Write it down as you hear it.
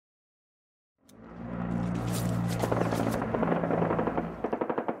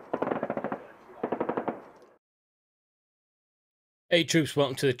Hey troops,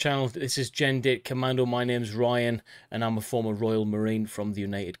 welcome to the channel. This is Dit Commando. My name's Ryan and I'm a former Royal Marine from the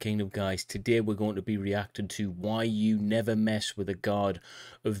United Kingdom, guys. Today we're going to be reacting to why you never mess with a guard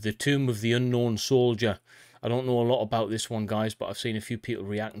of the Tomb of the Unknown Soldier. I don't know a lot about this one, guys, but I've seen a few people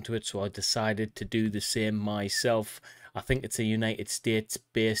reacting to it, so I decided to do the same myself. I think it's a United States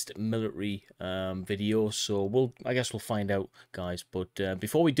based military video, so I guess we'll find out, guys. But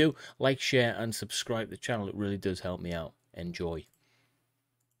before we do, like, share and subscribe to the channel. It really does help me out. Enjoy.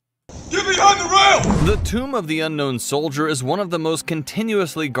 Get behind the rail! The Tomb of the Unknown Soldier is one of the most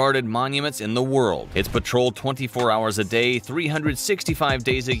continuously guarded monuments in the world. It's patrolled 24 hours a day, 365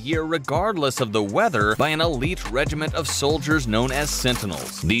 days a year, regardless of the weather, by an elite regiment of soldiers known as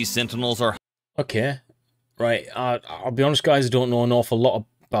Sentinels. These Sentinels are... Okay, right, I'll be honest, guys, I don't know an awful lot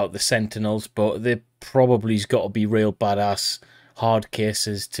about the Sentinels, but they probably's got to be real badass hard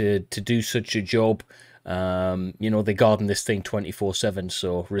cases to do such a job. You know, they're guarding this thing 24/7,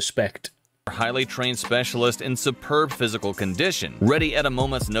 so respect. Highly trained specialists in superb physical condition, ready at a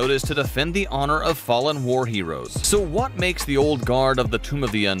moment's notice to defend the honor of fallen war heroes. So what makes the old guard of the Tomb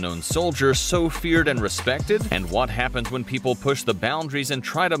of the Unknown Soldier so feared and respected? And what happens when people push the boundaries and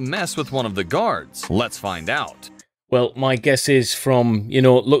try to mess with one of the guards? Let's find out. Well, my guess is from, you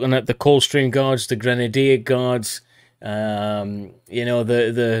know, looking at the Coldstream Guards, the Grenadier Guards, you know,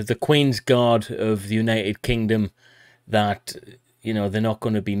 the Queen's Guard of the United Kingdom, that, you know, they're not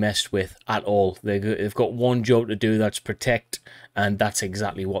going to be messed with at all. They've got one job to do, that's protect, and that's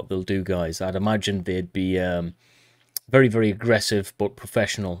exactly what they'll do, guys. I'd imagine they'd be very, very aggressive but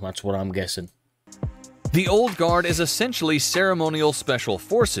professional. That's what I'm guessing. The Old Guard is essentially ceremonial special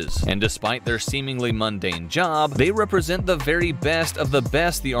forces, and despite their seemingly mundane job, they represent the very best of the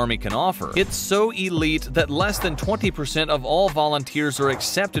best the Army can offer. It's so elite that less than 20% of all volunteers are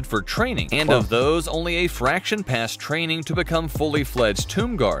accepted for training, and of those, only a fraction pass training to become fully fledged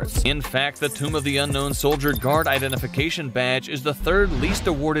Tomb Guards. In fact, the Tomb of the Unknown Soldier Guard Identification Badge is the third least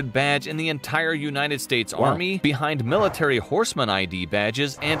awarded badge in the entire United States Army, behind Military Horseman ID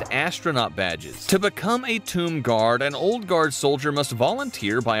badges and astronaut badges. To become a Tomb Guard, an Old Guard soldier must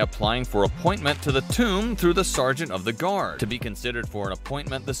volunteer by applying for appointment to the Tomb through the Sergeant of the Guard. To be considered for an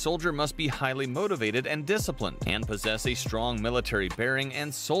appointment, the soldier must be highly motivated and disciplined, and possess a strong military bearing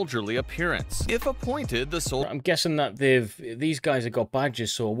and soldierly appearance. If appointed, the soldier... I'm guessing that these guys have got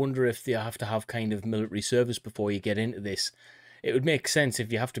badges, so I wonder if they have to have kind of military service before you get into this. It would make sense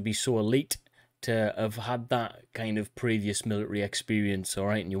if you have to be so elite to have had that kind of previous military experience, all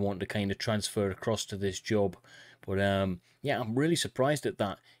right, and you want to kind of transfer across to this job. But yeah, I'm really surprised at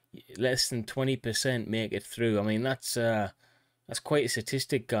that. Less than 20% make it through. I mean, that's quite a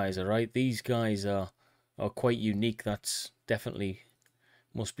statistic, guys. All right, these guys are quite unique. That's definitely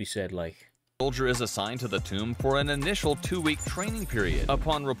must be said, like. Soldier is assigned to the Tomb for an initial 2-week training period.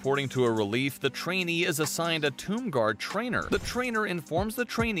 Upon reporting to a relief, the trainee is assigned a Tomb Guard trainer. The trainer informs the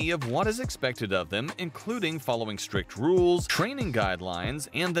trainee of what is expected of them, including following strict rules, training guidelines,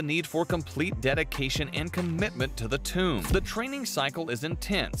 and the need for complete dedication and commitment to the Tomb. The training cycle is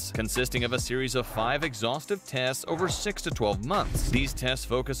intense, consisting of a series of 5 exhaustive tests over 6 to 12 months. These tests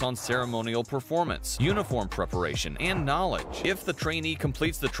focus on ceremonial performance, uniform preparation, and knowledge. If the trainee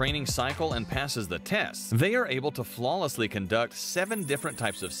completes the training cycle and passes the tests, they are able to flawlessly conduct 7 different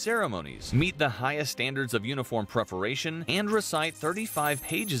types of ceremonies, meet the highest standards of uniform preparation, and recite 35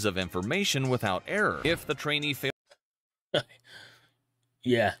 pages of information without error. If the trainee fails...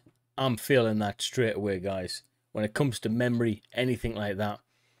 Yeah, I'm feeling that straight away, guys. When it comes to memory, anything like that,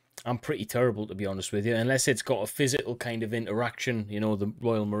 I'm pretty terrible, to be honest with you, unless it's got a physical kind of interaction. You know, the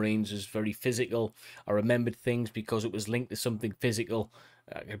Royal Marines is very physical. I remembered things because it was linked to something physical.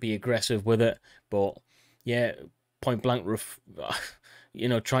 I could be aggressive with it, but yeah, point blank, you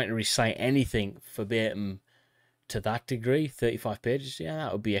know, trying to recite anything verbatim to that degree, 35 pages, yeah,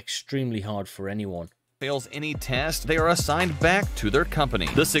 that would be extremely hard for anyone. Fails any test, they are assigned back to their company.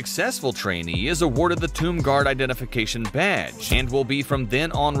 The successful trainee is awarded the Tomb Guard Identification Badge and will be from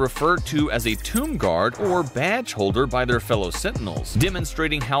then on referred to as a Tomb Guard or badge holder by their fellow Sentinels.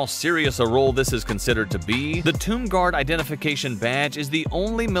 Demonstrating how serious a role this is considered to be, the Tomb Guard Identification Badge is the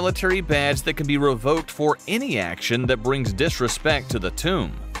only military badge that can be revoked for any action that brings disrespect to the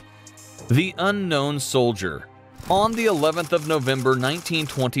tomb. The Unknown Soldier. On the 11th of November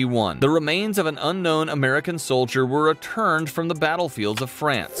 1921, the remains of an unknown American soldier were returned from the battlefields of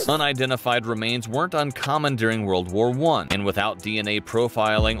France. Unidentified remains weren't uncommon during World War I, and without DNA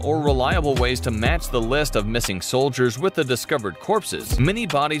profiling or reliable ways to match the list of missing soldiers with the discovered corpses, many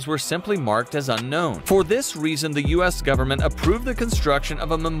bodies were simply marked as unknown. For this reason, the U.S. government approved the construction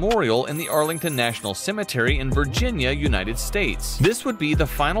of a memorial in the Arlington National Cemetery in Virginia, United States. This would be the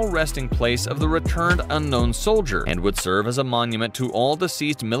final resting place of the returned unknown soldier, and would serve as a monument to all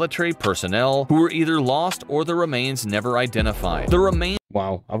deceased military personnel who were either lost or the remains never identified.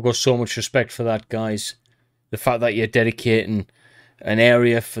 Wow, I've got so much respect for that, guys. The fact that you're dedicating an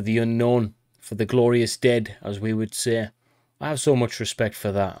area for the unknown, for the glorious dead, as we would say. I have so much respect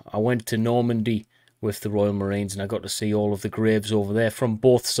for that. I went to Normandy with the Royal Marines and I got to see all of the graves over there from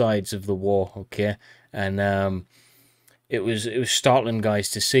both sides of the war, okay? And it was startling, guys,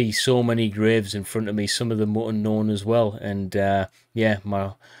 to see so many graves in front of me, some of them unknown as well. And yeah,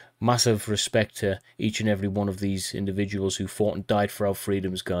 my massive respect to each and every one of these individuals who fought and died for our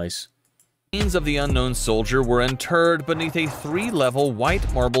freedoms, guys. The remains of the unknown soldier were interred beneath a 3-level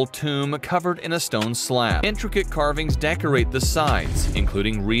white marble tomb covered in a stone slab. Intricate carvings decorate the sides,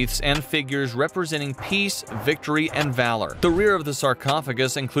 including wreaths and figures representing peace, victory, and valor. The rear of the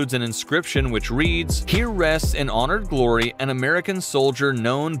sarcophagus includes an inscription which reads, "Here rests in honored glory an American soldier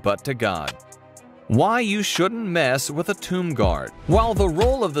known but to God." Why you shouldn't mess with a tomb guard. While the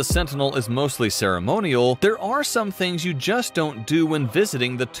role of the sentinel is mostly ceremonial, there are some things you just don't do when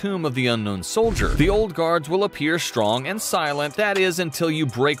visiting the tomb of the unknown soldier. The old guards will appear strong and silent, that is, until you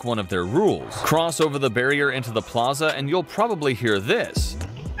break one of their rules. Cross over the barrier into the plaza and you'll probably hear this.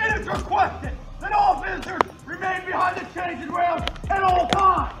 It is requested that all visitors remain behind the chains and rails at all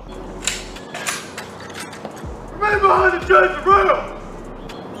times. Remain behind the chains and rails.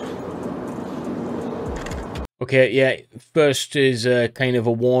 Okay, yeah, first is kind of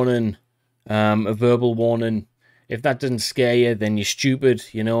a warning, a verbal warning. If that doesn't scare you, then you're stupid,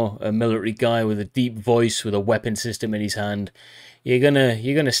 you know, a military guy with a deep voice with a weapon system in his hand. You're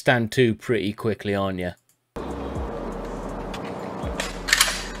gonna stand to pretty quickly, aren't you?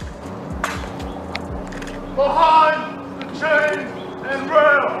 Behind the chains and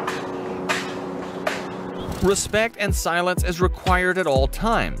rails. Respect and silence is required at all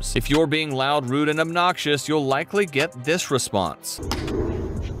times. If you're being loud, rude, and obnoxious, you'll likely get this response.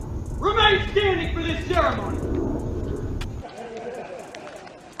 Remain standing for this ceremony.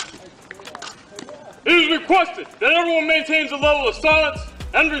 It is requested that everyone maintains a level of silence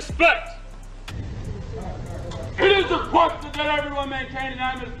and respect. It is requested that everyone maintain an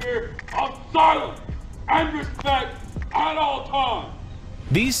atmosphere of silence and respect at all times.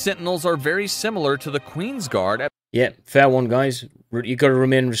 These sentinels are very similar to the Queen's Guard. Yeah, fair one, guys. You got to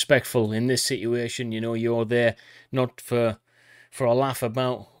remain respectful in this situation. You know, you're there not for a laugh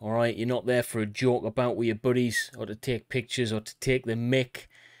about, all right? You're not there for a joke about with your buddies or to take pictures or to take the mick.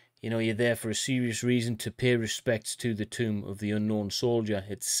 You know, you're there for a serious reason, to pay respects to the tomb of the unknown soldier.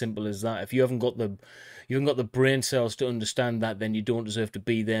 It's simple as that. If you haven't got the brain cells to understand that, then you don't deserve to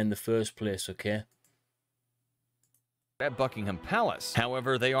be there in the first place, okay? At Buckingham Palace.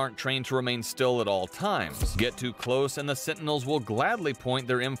 However, they aren't trained to remain still at all times. Get too close and the sentinels will gladly point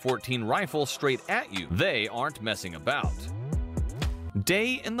their M14 rifle straight at you. They aren't messing about.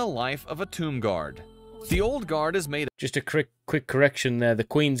 Day in the life of a tomb guard. The old guard is made. Just a quick correction there. The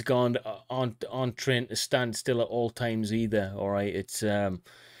Queen's Guard aren't trained to stand still at all times either. All right, it's a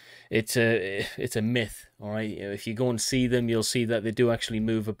myth. All right, if you go and see them, you'll see that they do actually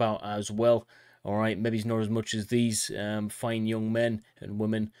move about as well. All right, maybe it's not as much as these fine young men and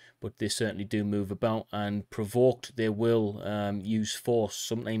women, but they certainly do move about, and provoked, they will use force,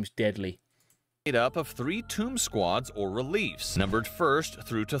 sometimes deadly. Made up of 3 tomb squads or reliefs, numbered 1st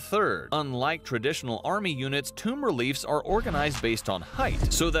through to 3rd. Unlike traditional army units, tomb reliefs are organized based on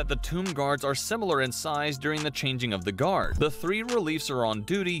height, so that the tomb guards are similar in size during the changing of the guard. The 3 reliefs are on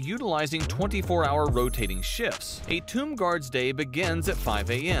duty utilizing 24-hour rotating shifts. A tomb guard's day begins at 5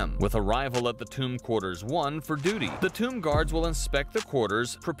 a.m., with arrival at the tomb quarters 1 for duty. The tomb guards will inspect the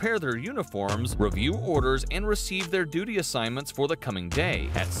quarters, prepare their uniforms, review orders, and receive their duty assignments for the coming day.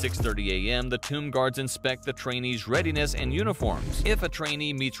 At 6:30 a.m., the tomb guards inspect the trainees' readiness and uniforms. If a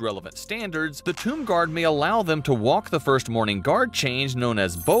trainee meets relevant standards, the tomb guard may allow them to walk the first morning guard change known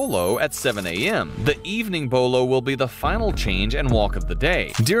as bolo at 7 a.m. The evening bolo will be the final change and walk of the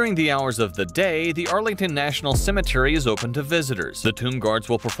day. During the hours of the day, the Arlington National Cemetery is open to visitors. The tomb guards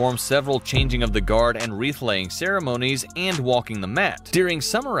will perform several changing of the guard and wreath-laying ceremonies and walking the mat. During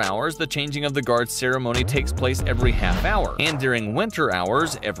summer hours, the changing of the guard ceremony takes place every half hour, and during winter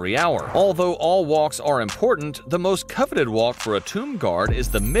hours, every hour. Although all walks are important, the most coveted walk for a tomb guard is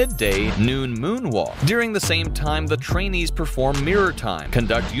the midday noon moonwalk. During the same time, the trainees perform mirror time,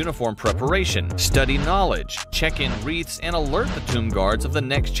 conduct uniform preparation, study knowledge, check in wreaths, and alert the tomb guards of the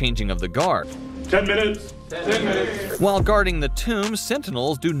next changing of the guard. 10 minutes. 10 minutes. While guarding the tomb,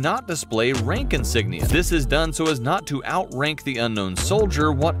 sentinels do not display rank insignia. This is done so as not to outrank the unknown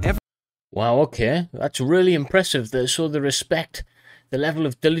soldier, whatever. Wow, okay, that's really impressive. So the respect, the level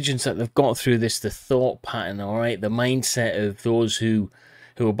of diligence that they've got through this, the thought pattern, all right, the mindset of those who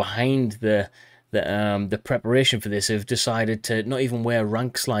are behind the preparation for this have decided to not even wear a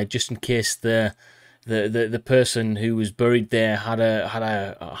rank slide just in case the person who was buried there had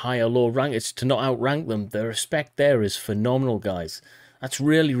a high or low rank. It's to not outrank them. The respect there is phenomenal, guys. That's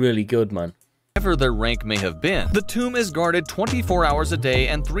really, really good, man. Whatever their rank may have been, the tomb is guarded 24 hours a day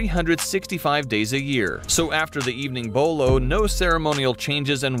and 365 days a year. So after the evening bolo, no ceremonial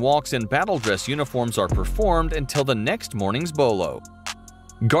changes and walks in battle dress uniforms are performed until the next morning's bolo.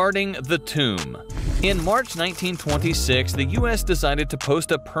 Guarding the tomb. In March 1926, the U.S. decided to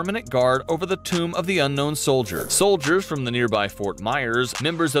post a permanent guard over the tomb of the unknown soldier. Soldiers from the nearby Fort Myers,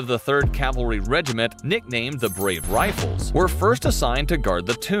 members of the 3rd Cavalry Regiment, nicknamed the Brave Rifles, were first assigned to guard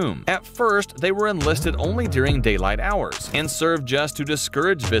the tomb. At first, they were enlisted only during daylight hours and served just to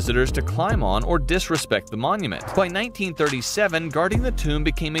discourage visitors to climb on or disrespect the monument. By 1937, guarding the tomb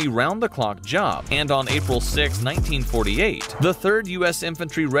became a round-the-clock job, and on April 6, 1948, the 3rd U.S.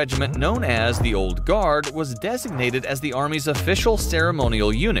 Infantry Regiment, known as the Old Guard, was designated as the Army's official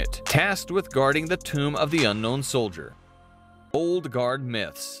ceremonial unit, tasked with guarding the tomb of the unknown soldier. Old Guard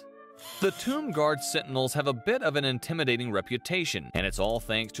myths. The tomb guard sentinels have a bit of an intimidating reputation, and it's all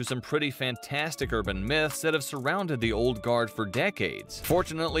thanks to some pretty fantastic urban myths that have surrounded the Old Guard for decades.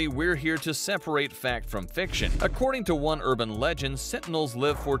 Fortunately, we're here to separate fact from fiction. According to one urban legend, sentinels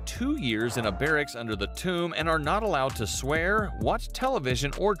live for 2 years in a barracks under the tomb and are not allowed to swear, watch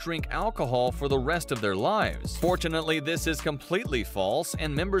television, or drink alcohol for the rest of their lives. Fortunately, this is completely false,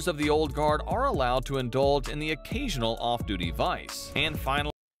 and members of the Old Guard are allowed to indulge in the occasional off-duty vice. And finally,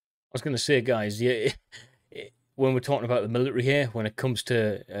 I was going to say, guys, yeah, when we're talking about the military here, when it comes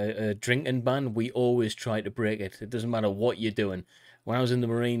to a drinking ban, we always try to break it. It doesn't matter what you're doing. When I was in the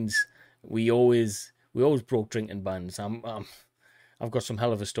Marines, we always broke drinking bans. I've got some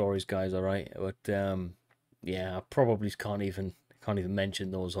hell of a stories, guys. All right, but yeah, I probably can't even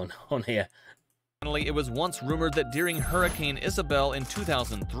mention those on here. Finally, it was once rumored that during Hurricane Isabel in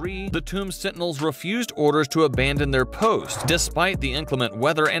 2003, the tomb sentinels refused orders to abandon their post, despite the inclement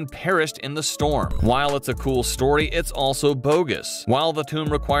weather, and perished in the storm. While it's a cool story, it's also bogus. While the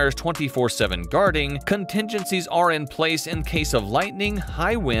tomb requires 24/7 guarding, contingencies are in place in case of lightning,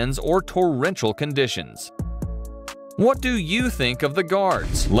 high winds, or torrential conditions. What do you think of the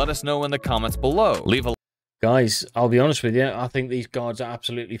guards? Let us know in the comments below. Leave a Guys, I'll be honest with you, I think these guards are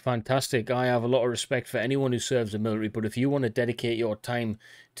absolutely fantastic. I have a lot of respect for anyone who serves the military, but if you want to dedicate your time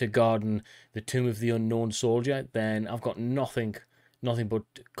to guarding the tomb of the unknown soldier, then I've got nothing but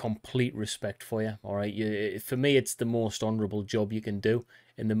complete respect for you. All right, for me, it's the most honourable job you can do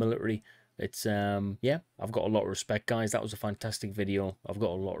in the military. It's yeah, I've got a lot of respect, guys. That was a fantastic video. I've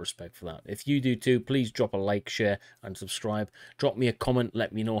got a lot of respect for that. If you do too, please drop a like, share, and subscribe. Drop me a comment.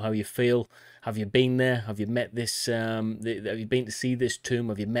 Let me know how you feel. Have you been there? Have you met this? Have you been to see this tomb?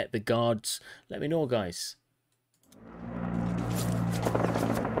 Have you met the guards? Let me know, guys.